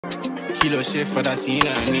Kilo shift for that scene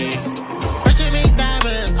and me. Russian makes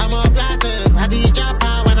diamonds, I'm on flatters. I do drop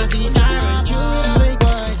out when I see sirens. You the big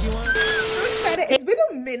boys, you want. I'm excited. It's been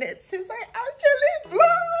a minute since I actually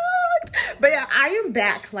vlogged. But yeah, I am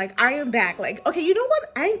back. Like, I am back. Like, okay, you know what?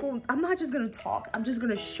 I'm not just gonna talk. I'm just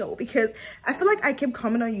gonna show, because I feel like I keep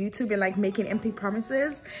coming on YouTube and like making empty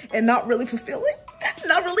promises and not really fulfilling,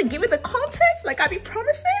 not really giving the context like I be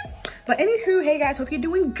promising. But anywho, hey guys, hope you're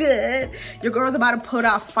doing good. Your girl's about to put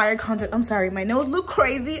out fire content. I'm sorry, my nose look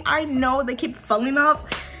crazy. I know they keep falling off.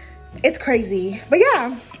 It's crazy. But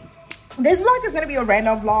yeah, this vlog is gonna be a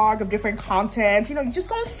random vlog of different content. You know, you're just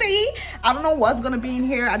gonna see. I don't know what's gonna be in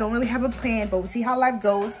here. I don't really have a plan, but we'll see how life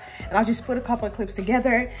goes. And I'll just put a couple of clips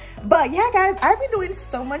together. But yeah, guys, I've been doing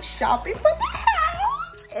so much shopping for the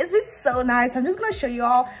house. It's been so nice. I'm just gonna show you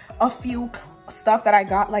all a few stuff that I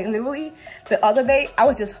got. Like literally the other day I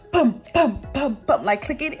was just boom like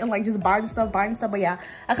clicking and like just buying stuff. But yeah,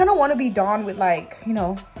 I kind of want to be done with, like, you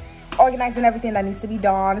know, organizing everything that needs to be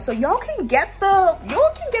done, so y'all can get the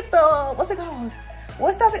what's it called,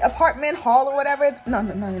 what's that, apartment haul or whatever. No,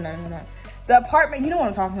 the apartment, you know what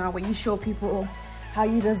I'm talking about, where you show people how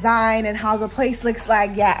you design and how the place looks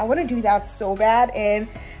like. Yeah, I want to do that so bad. And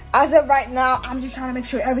as of right now, I'm just trying to make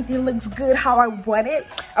sure everything looks good how I want it.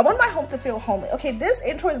 I want my home to feel homely. Okay, this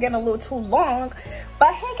intro is getting a little too long,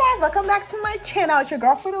 but hey guys, welcome back to my channel. It's your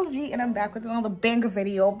girl Fredous, and I'm back with another banger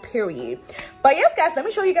video, period. But yes guys, let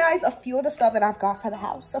me show you guys a few of the stuff that I've got for the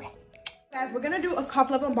house. Okay guys, we're gonna do a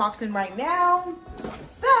couple of unboxing right now.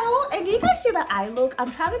 So, and do you guys see the eye look?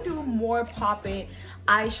 I'm trying to do more popping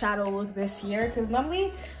eyeshadow look this year, because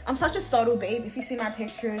normally I'm such a subtle babe. If you see my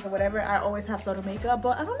pictures or whatever, I always have subtle makeup,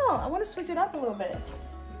 but I don't know, I want to switch it up a little bit.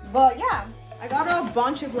 But yeah, I got a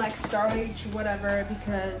bunch of like storage whatever,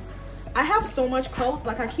 because I have so much clothes.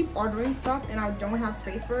 Like, I keep ordering stuff and I don't have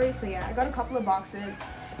space for it. So yeah, I got a couple of boxes,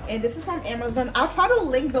 and this is from Amazon. I'll try to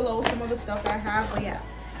link below some of the stuff that I have, but yeah,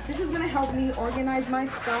 this is gonna help me organize my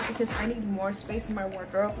stuff, because I need more space in my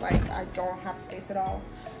wardrobe. Like, I don't have space at all.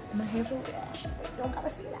 My hands are washed, but you don't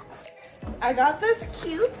gotta see that. I got this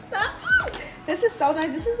cute stuff. This is so nice.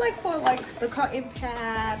 This is like for like the cotton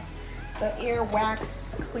pad, the ear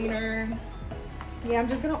wax cleaner. Yeah, I'm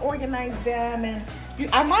just gonna organize them, and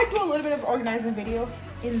I might do a little bit of organizing video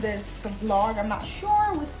in this vlog. I'm not sure.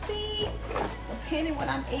 We'll see, depending when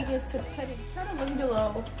I'm able to put it. Try to link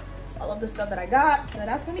below all of the stuff that I got. So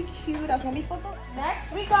that's gonna be cute. That's gonna be for the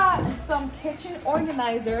next. We got some kitchen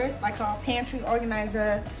organizers, like a pantry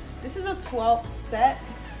organizer. This is a 12 set.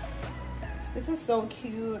 This is so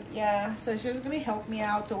cute. Yeah, so it's just gonna help me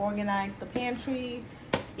out to organize the pantry.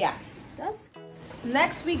 Yeah, that's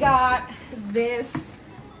next. We got this.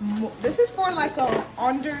 This is for like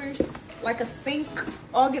a sink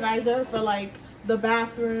organizer for like the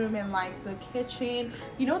bathroom and like the kitchen,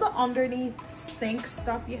 you know, the underneath sink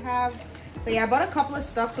stuff you have. So yeah, I bought a couple of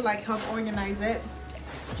stuff to like help organize it,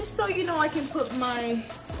 just so you know I can put my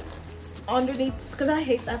underneath, because I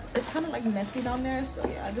hate that it's kind of like messy down there. So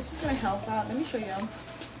yeah, this is gonna help out. Let me show you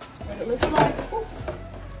what it looks like. Ooh.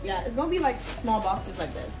 Yeah, it's gonna be like small boxes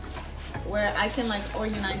like this, where I can like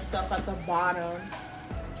organize stuff at the bottom.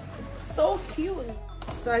 It's so cute.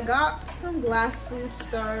 So I got some glass food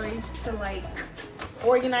storage to like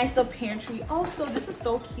organize the pantry. Also, this is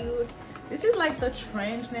so cute. This is like the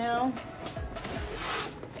trend now.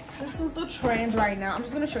 This is the trend right now. I'm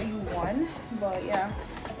just gonna show you one, but yeah,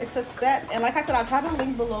 it's a set. And like I said, I'll try to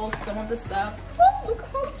link below some of the stuff. Oh, look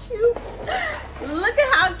how cute. Look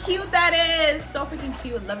at how cute that is. So freaking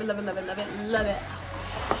cute. Love it, love it, love it, love it, love it.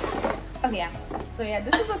 Oh yeah. So yeah,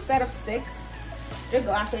 this is a set of 6. They're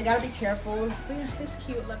glass, so you gotta be careful. But yeah, it's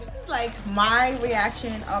cute. Love it. This is like my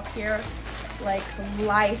reaction up here, like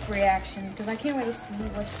life reaction, because I can't wait to see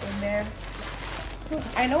what's in there.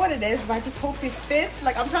 I know what it is, but I just hope it fits.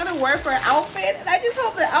 Like, I'm trying to wear for an outfit, and I just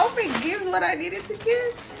hope the outfit gives what I needed to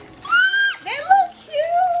give. Ah, they look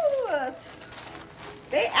cute.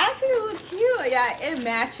 They actually look cute. Yeah, it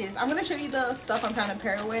matches. I'm gonna show you the stuff I'm trying to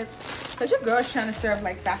pair it with, because your girl's trying to serve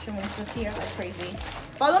like fashion weeks this year like crazy.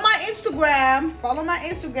 Follow my Instagram. Follow my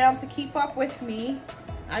Instagram to keep up with me.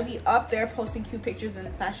 I be up there posting cute pictures and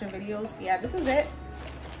fashion videos. Yeah, this is it.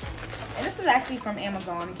 And this is actually from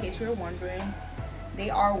Amazon, in case you're wondering.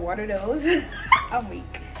 They are water those. I'm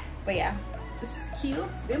weak. But yeah, this is cute.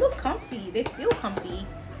 They look comfy. They feel comfy.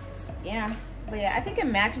 Yeah. But yeah, I think it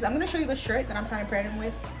matches. I'm going to show you the shirt that I'm trying to pair them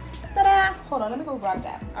with. Ta-da! Hold on, let me go grab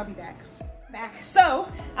that. I'll be back. So,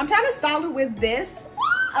 I'm trying to style it with this.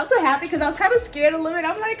 I'm so happy, because I was kind of scared a little bit.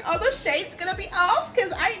 I'm like, are the shades going to be off?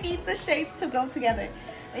 Because I need the shades to go together.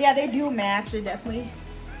 But yeah, they do match. They're definitely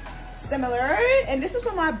similar, and this is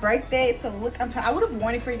for my birthday. So look, I would have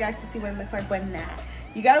worn it for you guys to see what it looks like, but nah,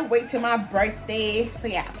 you gotta wait till my birthday. So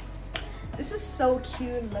yeah, this is so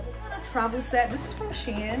cute. Look at the travel set. This is from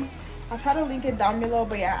Shein. I'll try to link it down below.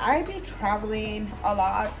 But yeah, I be traveling a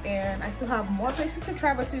lot and I still have more places to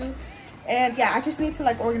travel to. And yeah, I just need to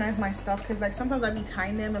like organize my stuff because like sometimes I be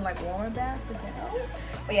tying them in like warmer bags,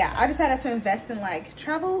 but yeah, I decided to invest in like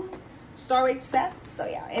travel storage sets. So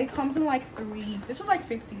yeah, it comes in like 3. This was like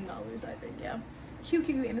 $15, I think. Yeah, cute,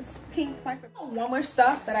 and it's pink. One more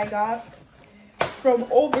stuff that I got from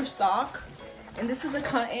Overstock, and this is a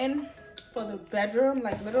curtain for the bedroom.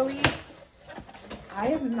 Like literally, I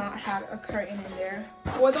have not had a curtain in there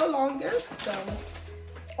for the longest, so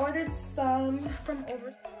ordered some from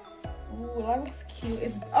Overstock. Ooh, that looks cute.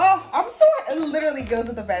 It's, oh, I'm so, it literally goes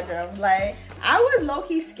with the bedroom. Like, I was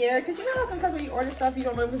low-key scared because you know how sometimes when you order stuff, you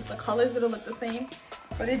don't know if the colors gonna look the same,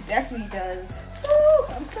 but it definitely does. Ooh,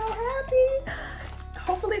 I'm so happy.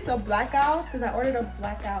 Hopefully it's a blackout because I ordered a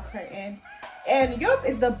blackout curtain. And yup,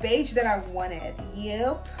 it's the beige that I wanted.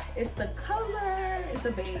 Yep, it's the color, it's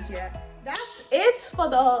the beige, yeah. That's it for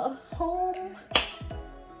the home,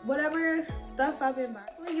 whatever stuff I've been buying.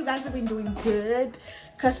 Hopefully you guys have been doing good.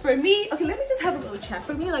 Cause for me, okay, let me just have a little chat.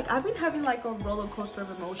 For me, like I've been having like a roller coaster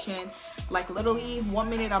of emotion. Like literally 1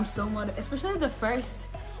 minute I'm so much, especially the first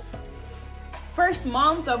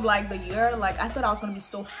month of like the year. Like I thought I was gonna be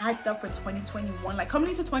so hyped up for 2021. Like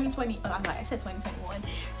coming into 2020, I said 2021,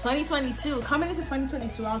 2022. Coming into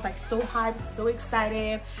 2022, I was like so hyped, so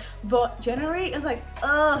excited. But January is like,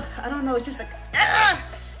 I don't know. It's just like, I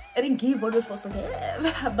didn't give what it was supposed to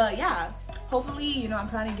give. But yeah, hopefully, you know, I'm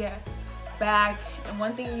trying to get back. And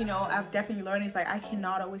one thing, you know, I've definitely learned is like I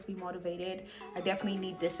cannot always be motivated. I definitely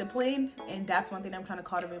need discipline, and that's one thing I'm trying to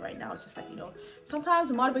cultivate right now. It's just like, you know, sometimes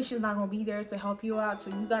the motivation is not gonna be there to help you out, so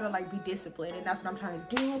you gotta like be disciplined, and that's what I'm trying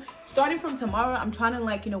to do. Starting from tomorrow, I'm trying to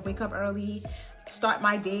like, you know, wake up early, start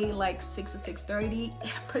my day like 6 or 6:30.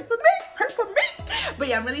 Pray for me. But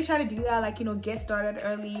yeah, I'm really trying to do that, like, you know, get started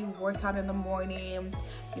early, work out in the morning,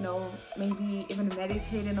 you know, maybe even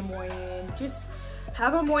meditate in the morning, just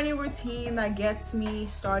have a morning routine that gets me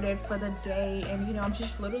started for the day. And you know, I'm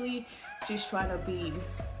just literally just trying to be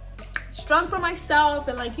strong for myself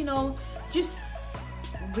and like, you know, just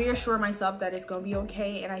reassure myself that it's gonna be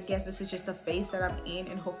okay. And I guess this is just a phase that I'm in,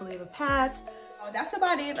 and hopefully it'll pass. So that's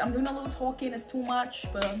about it. I'm doing a little talking, it's too much,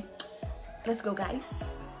 but let's go, guys.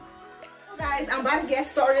 Guys, I'm about to get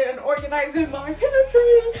started on organizing my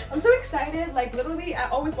pantry. I'm so excited. Like literally, I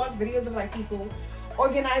always watch videos of like people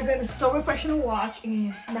organizing. It's so refreshing to watch,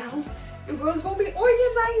 and now the girl's gonna be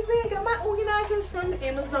organizing. Got my organizers from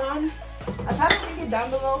Amazon. I try to link it down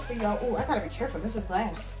below for y'all. Oh, I gotta be careful, this is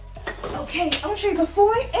glass. Okay, I'm gonna show you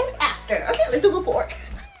before and after. Okay, let's do before.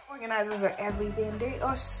 Organizers are everything. They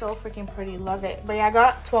are so freaking pretty, love it. But yeah, I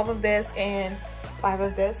got 12 of this and 5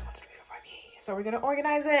 of this. So we're gonna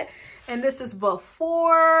organize it, and this is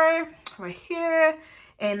before right here,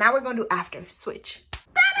 and now we're gonna do after. Switch.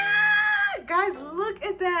 Ta-da! Guys, look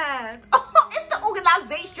at that. Oh, it's the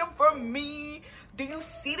organization for me. Do you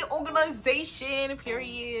see the organization?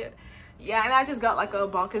 Period. Yeah, and I just got like a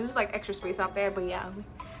ball because there's like extra space out there. But yeah,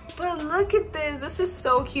 but look at this. This is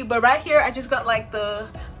so cute. But right here, I just got like the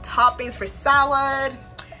toppings for salad.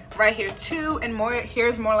 Right here too, and more.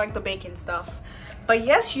 Here's more like the bacon stuff. But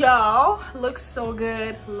yes, y'all, looks so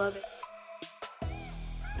good. Love it.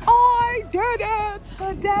 I did it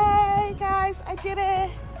today, guys. I did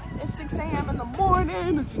it. It's 6 a.m. in the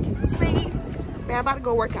morning, as you can see. Man, I'm about to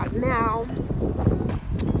go work out now.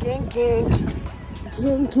 Gang,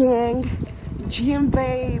 gym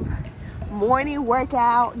babe. Morning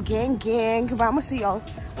workout, gang. But I'm gonna see y'all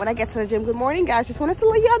when I get to the gym. Good morning, guys. Just wanted to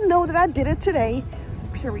let y'all know that I did it today.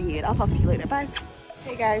 Period. I'll talk to you later. Bye.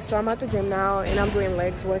 Hey guys, so I'm at the gym now and I'm doing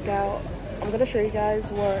legs workout. I'm gonna show you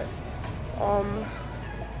guys what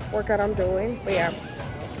workout I'm doing. But yeah,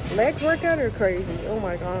 legs workout are crazy. Oh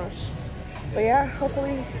my gosh. But yeah,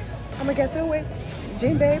 hopefully I'm gonna get through it.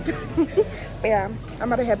 Gym babe. But yeah, I'm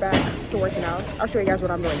about to head back to working out. I'll show you guys what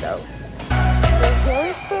I'm doing though. So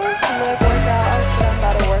here's the leg workout that I'm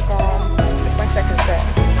about to work on. It's my second set.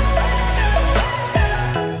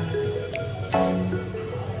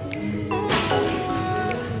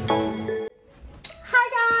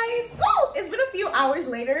 Hours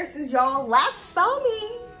later since y'all last saw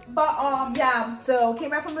me, but yeah, so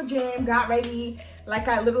came back from the gym, got ready. Like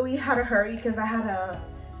I literally had to hurry because I had a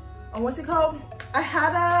what's it called, I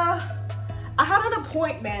had an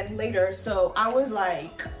appointment later, so I was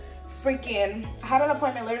like freaking, I had an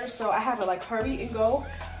appointment later, so I had to like hurry and go.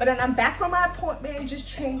 But then I'm back from my appointment, just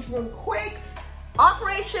changed real quick,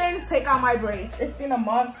 Operation Take Out My Braids. It's been a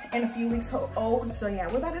month and a few weeks old, so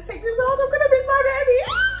yeah, we're about to take this off. I'm gonna miss my baby.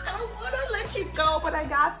 I don't wanna let you go, but I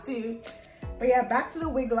got to. But yeah, back to the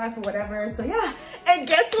wig life or whatever. So yeah, and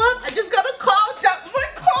guess what? I just got a call that my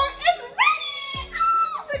car is ready.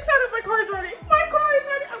 Oh, I'm so excited. My car is ready. My car is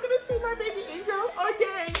ready. I'm gonna see my baby Angel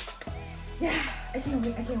again. Yeah, I can't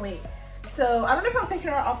wait. I can't wait. So I don't know if I'm picking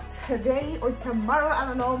her up today or tomorrow. I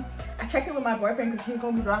don't know. I checked in with my boyfriend because he's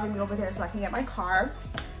gonna be driving me over there so I can get my car.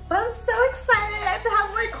 But I'm so excited to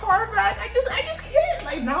have my car back. I just can't.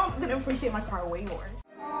 Like, now I'm gonna appreciate my car way more.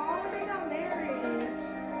 Oh, they got married.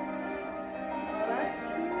 That's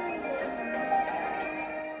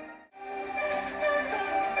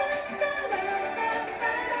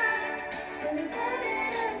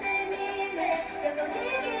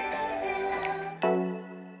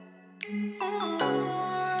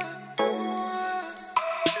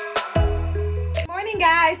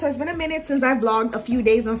guys, so it's been a minute since I vlogged, a few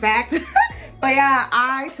days in fact. But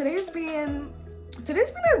yeah, today's been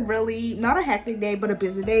a really, not a hectic day, but a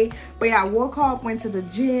busy day. But yeah, I woke up, went to the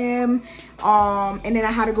gym, and then I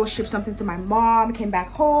had to go ship something to my mom, came back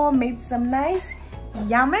home, made some nice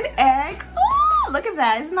yam and egg. Oh, look at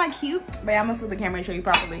that, isn't that cute? But yeah, I'm gonna flip the camera and show you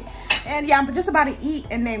properly. And yeah, I'm just about to eat,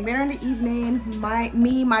 and then later in the evening,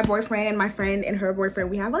 my boyfriend, my friend, and her boyfriend,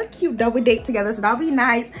 we have a cute double date together, so that'll be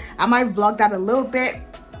nice. I might vlog that a little bit.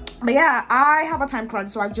 But yeah, I have a time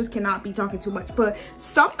crunch, so I just cannot be talking too much. But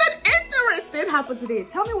something interesting happened today.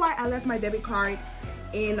 Tell me why I left my debit card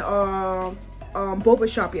in boba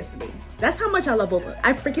shop yesterday. That's how much I love boba.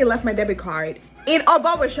 I freaking left my debit card in a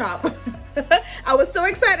boba shop. I was so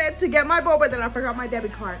excited to get my boba that I forgot my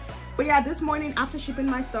debit card. But yeah, this morning after shipping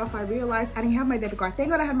my stuff, I realized I didn't have my debit card. Thank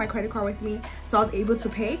God I had my credit card with me, so I was able to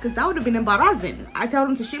pay, because that would have been embarrassing. I tell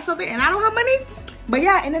them to ship something and I don't have money. But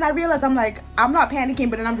yeah, and then I realized, I'm like, I'm not panicking,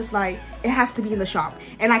 but then I'm just like, it has to be in the shop.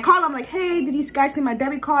 And I call, I'm like, hey, did you guys see my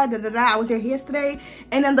debit card? I was there yesterday.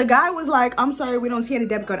 And then the guy was like, I'm sorry, we don't see any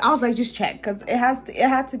debit card. I was like, just check, because it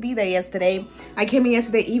had to be there yesterday. I came in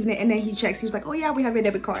yesterday evening, and then he checks. He was like, oh yeah, we have your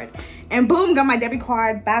debit card. And boom, got my debit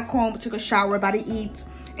card, back home, took a shower, about to eat.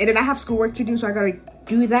 And then I have schoolwork to do, so I gotta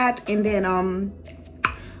do that. And then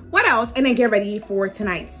what else? And then get ready for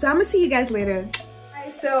tonight. So I'm gonna see you guys later.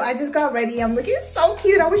 So I just got ready. I'm looking so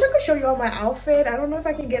cute. I wish I could show you all my outfit. I don't know if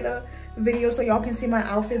I can get a video so y'all can see my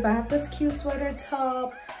outfit, but I have this cute sweater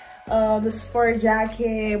top, this fur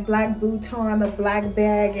jacket, black boots on, a black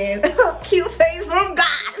bag, and cute face from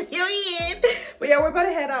God. Period. But yeah, we're about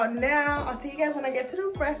to head out now. I'll see you guys when I get to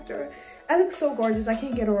the restaurant. I look so gorgeous. I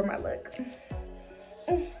can't get over my look.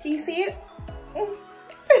 Do you see it?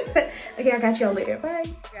 Okay, I got y'all later. Bye.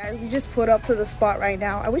 Guys, we just pulled up to the spot right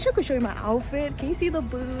now. I wish I could show you my outfit. Can you see the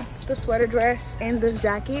boots, the sweater dress, and this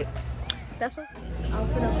jacket? That's what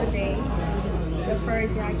outfit of the day. The fur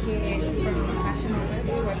jacket from Fashion Nova,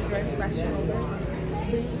 sweater dress, Fashion Nova,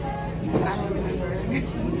 boots, I don't remember,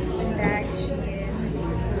 the bag,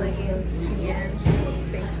 Shein, leggings, Shein,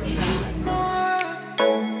 things from that.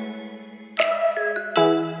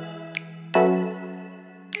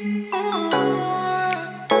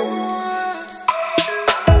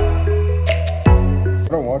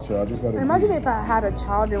 I just let it Imagine be. if I had a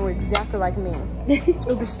child that were exactly like me. It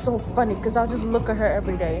would be so funny, because I'll just look at her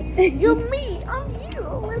every day. You're me, I'm you,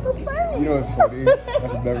 we're the same. You know, it's funny.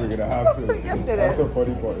 That's never gonna happen. Yes, it That's is. the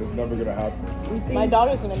funny part. It's never gonna happen. My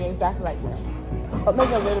daughter's gonna be exactly like me, but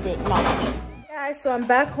maybe a little bit not. Guys, so I'm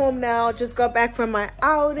back home now. Just got back from my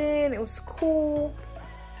outing. It was cool.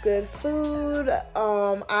 Good food.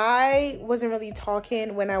 I wasn't really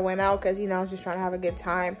talking when I went out, because, you know, I was just trying to have a good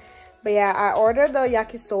time. But yeah, I ordered the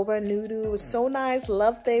yakisoba noodle. It was so nice.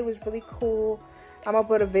 Loved it. It was really cool. I'm gonna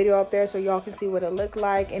put a video up there so y'all can see what it looked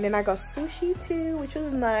like. And then I got sushi too, which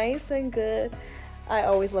was nice and good. I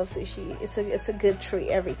always love sushi. It's a good treat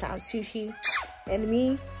every time. Sushi and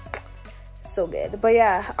me, so good. But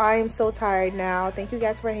yeah, I am so tired now. Thank you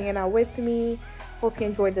guys for hanging out with me. Hope you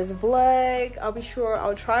enjoyed this vlog.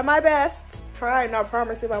 I'll try my best. Not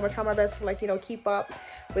promising, but I'm gonna try my best to, like, you know, keep up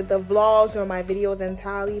with the vlogs or my videos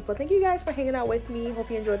entirely. But thank you guys for hanging out with me.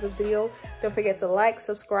 Hope you enjoyed this video. Don't forget to like,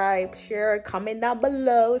 subscribe, share, comment down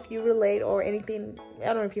below if you relate or anything. I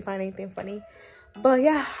don't know if you find anything funny. But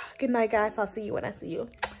yeah, good night guys. I'll see you when I see you.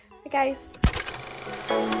 Bye guys.